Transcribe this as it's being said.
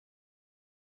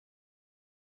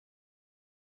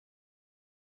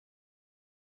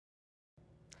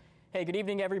Hey, good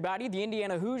evening, everybody. The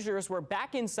Indiana Hoosiers were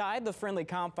back inside the friendly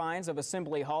confines of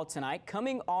Assembly Hall tonight,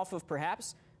 coming off of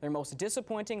perhaps their most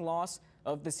disappointing loss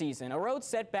of the season, a road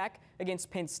setback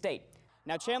against Penn State.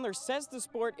 Now, Chandler says the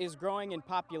sport is growing in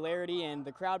popularity, and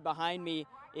the crowd behind me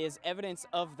is evidence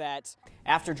of that.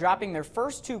 After dropping their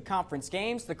first two conference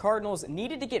games, the Cardinals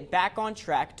needed to get back on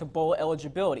track to bowl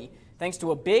eligibility. Thanks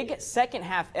to a big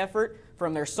second-half effort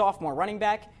from their sophomore running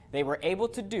back, they were able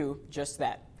to do just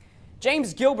that.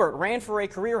 James Gilbert ran for a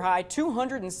career-high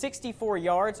 264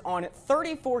 yards on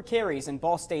 34 carries in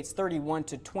Ball State's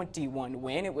 31-21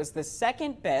 win. It was the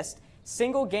second-best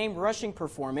single-game rushing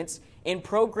performance in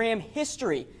program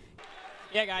history.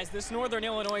 Yeah, guys, this Northern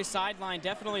Illinois sideline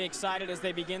definitely excited as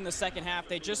they begin the second half.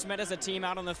 They just met as a team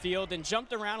out on the field and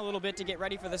jumped around a little bit to get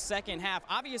ready for the second half.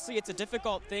 Obviously, it's a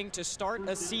difficult thing to start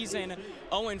a season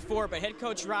 0-4, but head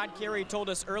coach Rod Carey told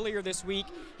us earlier this week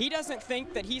he doesn't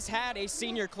think that he's had a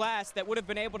senior class that would have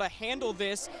been able to handle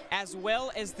this as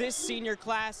well as this senior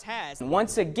class has.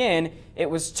 Once again, it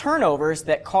was turnovers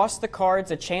that cost the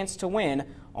Cards a chance to win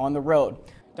on the road.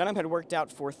 Dunham had worked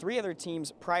out for 3 other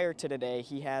teams prior to today.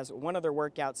 He has one other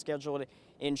workout scheduled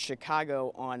in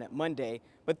Chicago on Monday.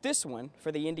 But this one,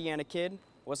 for the Indiana kid,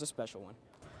 was a special one.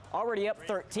 Already up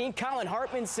 13, Colin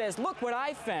Hartman says, "Look what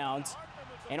I found."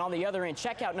 And on the other end,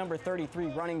 check out number 33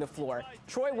 running the floor.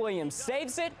 Troy Williams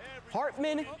saves it.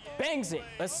 Hartman bangs it.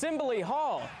 Assembly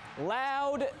Hall,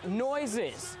 loud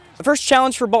noises. The first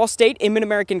challenge for Ball State in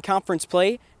Mid-American Conference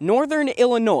play, Northern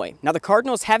Illinois. Now, the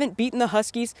Cardinals haven't beaten the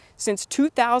Huskies since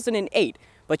 2008,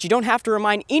 but you don't have to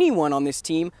remind anyone on this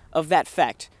team of that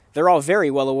fact. They're all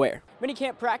very well aware.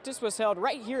 Minicamp practice was held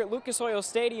right here at Lucas Oil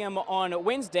Stadium on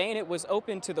Wednesday, and it was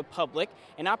open to the public,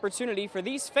 an opportunity for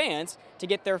these fans to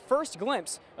get their first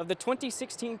glimpse of the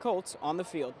 2016 Colts on the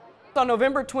field. On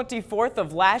November 24th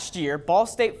of last year, Ball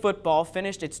State football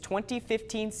finished its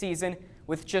 2015 season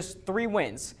with just 3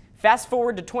 wins. Fast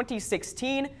forward to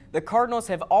 2016, the Cardinals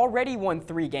have already won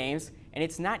 3 games, and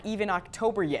it's not even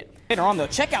October yet. Later on, though,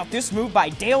 check out this move by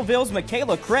Daleville's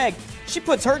Michaela Craig. She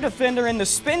puts her defender in the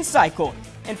spin cycle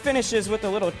and finishes with a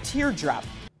little teardrop.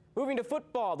 Moving to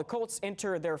football, the Colts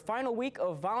enter their final week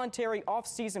of voluntary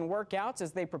off-season workouts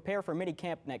as they prepare for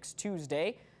minicamp next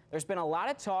Tuesday. There's been a lot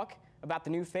of talk about the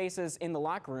new faces in the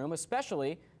locker room,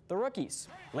 especially the rookies.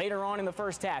 Later on in the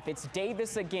first half, it's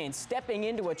Davis again, stepping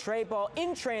into a tray ball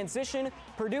in transition.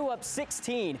 Purdue up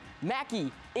 16.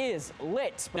 Mackey is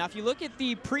lit. Now, if you look at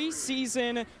the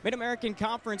preseason Mid-American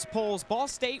Conference polls, Ball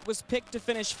State was picked to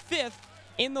finish 5th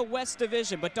in the West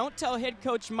Division, but don't tell head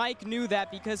coach Mike knew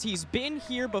that because he's been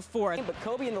here before. But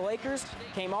Kobe and the Lakers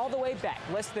came all the way back.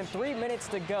 Less than 3 minutes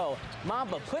to go.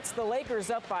 Mamba puts the Lakers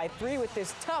up by 3 with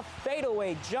this tough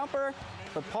fadeaway jumper.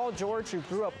 But Paul George, who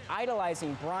grew up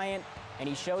idolizing Bryant, and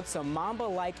he showed some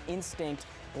Mamba-like instinct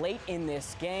late in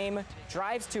this game,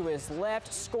 drives to his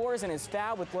left, scores and is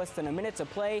fouled with less than a minute to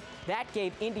play. That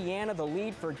gave Indiana the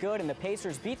lead for good, and the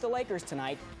Pacers beat the Lakers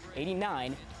tonight,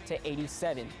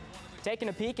 89-87. Taking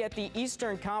a peek at the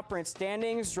Eastern Conference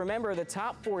standings, remember the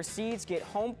top 4 seeds get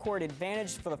home court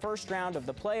advantage for the first round of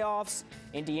the playoffs.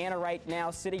 Indiana right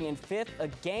now sitting in 5th, a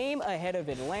game ahead of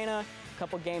Atlanta, a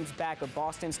couple games back of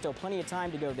Boston. Still plenty of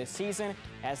time to go this season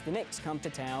as the Knicks come to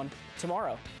town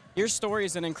tomorrow. Your story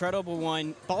is an incredible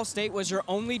one. Ball State was your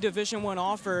only Division I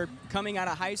offer coming out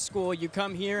of high school. You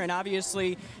come here and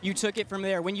obviously you took it from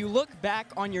there. When you look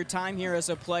back on your time here as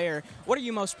a player, what are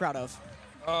you most proud of?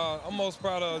 I'm most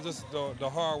proud of just the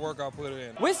hard work I put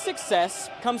in. With success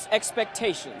comes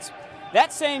expectations.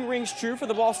 That saying rings true for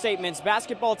the Ball State men's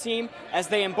basketball team as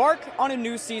they embark on a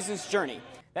new season's journey.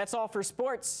 That's all for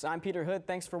sports. I'm Peter Hood.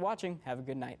 Thanks for watching. Have a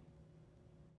good night.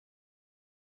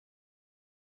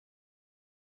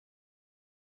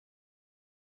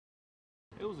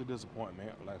 It was a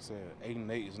disappointment. Like I said,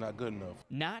 8-8 is not good enough.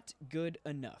 Not good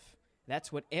enough.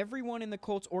 That's what everyone in the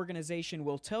Colts organization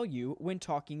will tell you when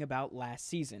talking about last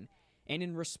season. And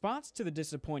in response to the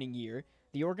disappointing year,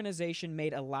 the organization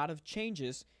made a lot of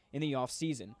changes in the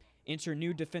offseason. Enter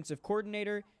new defensive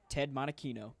coordinator, Ted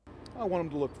Monachino. I want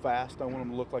them to look fast. I want them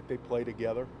to look like they play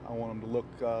together. I want them to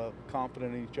look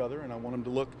confident in each other, and I want them to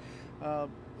look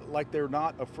like they're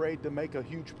not afraid to make a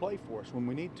huge play for us when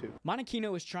we need to.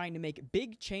 Monachino is trying to make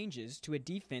big changes to a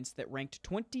defense that ranked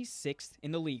 26th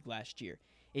in the league last year.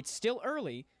 It's still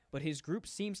early, but his group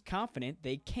seems confident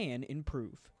they can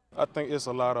improve. I think it's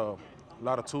a lot of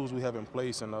tools we have in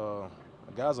place, and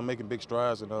guys are making big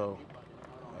strides, and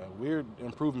we're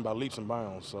improving by leaps and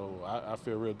bounds. So I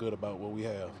feel real good about what we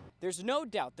have. There's no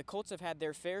doubt the Colts have had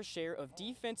their fair share of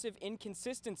defensive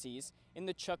inconsistencies in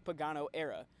the Chuck Pagano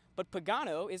era, but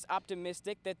Pagano is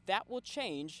optimistic that that will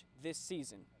change this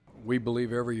season. we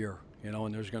believe every year,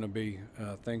 and there's going to be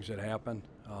things that happen.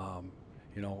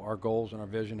 Our goals and our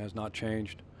vision has not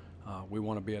changed. We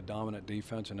want to be a dominant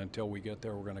defense, and until we get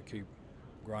there, we're going to keep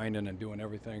grinding and doing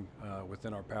everything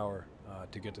within our power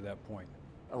to get to that point.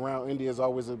 Around Indy has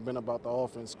always been about the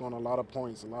offense, scoring a lot of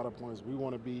points. We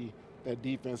want to be that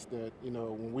defense that,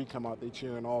 when we come out, they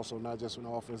cheering also, not just when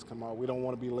the offense come out. We don't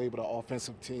want to be labeled an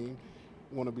offensive team.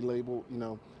 We want to be labeled,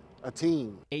 a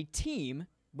team. A team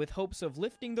with hopes of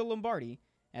lifting the Lombardi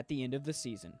at the end of the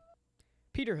season.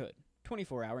 Peter Hood,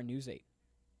 24 Hour News 8.